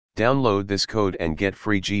Download this code and get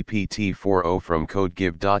free GPT-4o from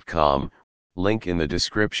codegive.com, link in the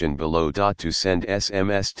description below. To send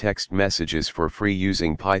SMS text messages for free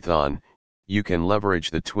using Python, you can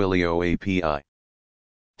leverage the Twilio API.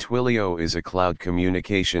 Twilio is a cloud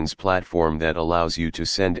communications platform that allows you to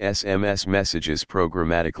send SMS messages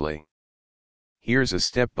programmatically. Here's a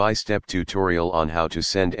step-by-step tutorial on how to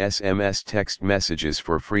send SMS text messages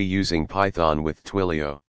for free using Python with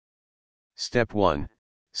Twilio. Step 1.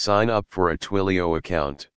 Sign up for a Twilio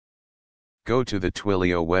account. Go to the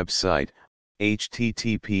Twilio website,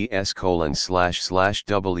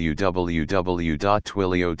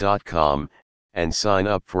 https://www.twilio.com, and sign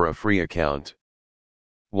up for a free account.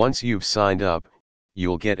 Once you've signed up,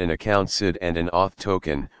 you'll get an account SID and an auth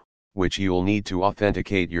token, which you'll need to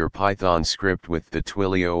authenticate your Python script with the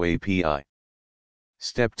Twilio API.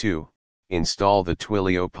 Step 2. Install the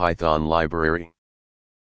Twilio Python library.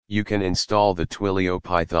 You can install the Twilio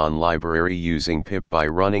Python library using pip by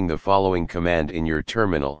running the following command in your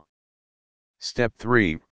terminal. Step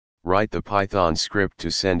 3. Write the Python script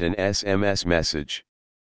to send an SMS message.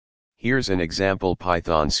 Here's an example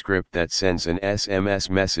Python script that sends an SMS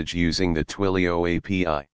message using the Twilio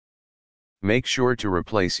API. Make sure to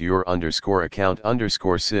replace your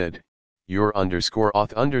 _account_SID, your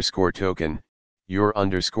 _auth token, your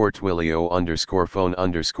 _Twilio phone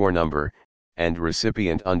number, and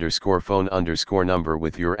recipient phone number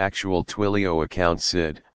with your actual Twilio account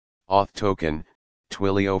SID, auth token,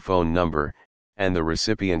 Twilio phone number, and the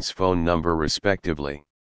recipient's phone number respectively.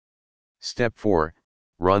 Step 4.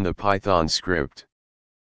 Run the Python script.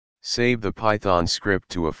 Save the Python script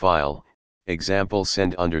to a file, example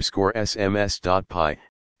send_sms.py,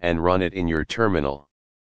 and run it in your terminal.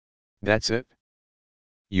 That's it.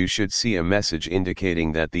 You should see a message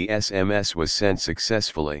indicating that the SMS was sent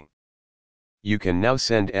successfully. You can now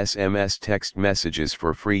send SMS text messages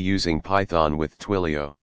for free using Python with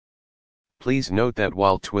Twilio. Please note that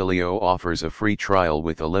while Twilio offers a free trial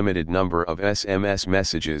with a limited number of SMS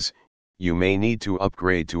messages, you may need to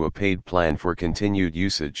upgrade to a paid plan for continued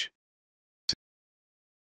usage.